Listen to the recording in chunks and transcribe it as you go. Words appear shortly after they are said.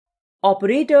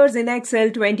Operators in Excel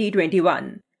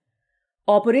 2021.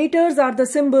 Operators are the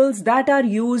symbols that are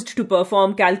used to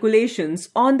perform calculations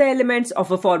on the elements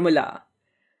of a formula.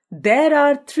 There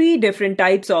are three different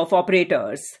types of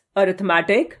operators: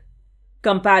 arithmetic,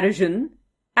 comparison,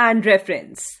 and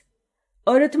reference.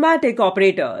 Arithmetic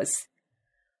operators.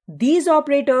 These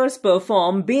operators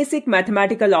perform basic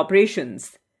mathematical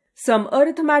operations. Some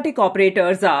arithmetic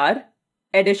operators are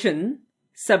addition,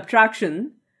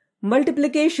 subtraction,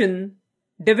 multiplication,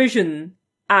 division,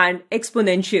 and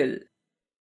exponential.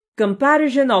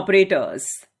 Comparison operators.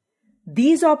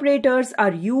 These operators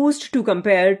are used to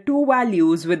compare two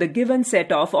values with a given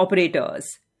set of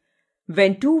operators.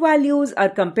 When two values are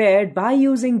compared by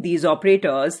using these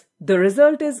operators, the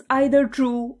result is either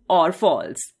true or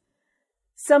false.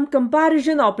 Some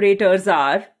comparison operators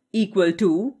are equal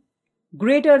to,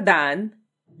 greater than,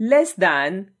 less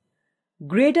than,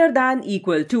 greater than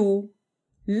equal to,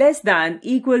 less than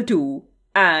equal to,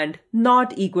 and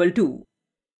not equal to.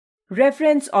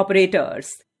 Reference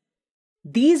operators.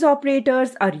 These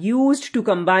operators are used to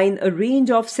combine a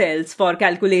range of cells for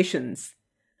calculations.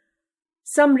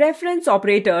 Some reference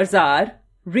operators are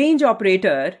range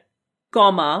operator,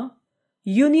 comma,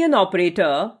 union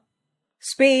operator,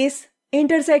 space,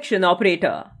 intersection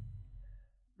operator.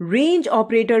 Range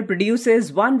operator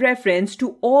produces one reference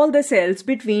to all the cells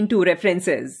between two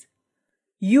references.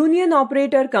 Union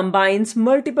operator combines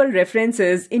multiple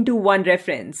references into one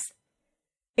reference.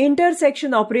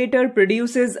 Intersection operator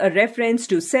produces a reference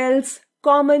to cells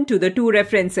common to the two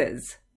references.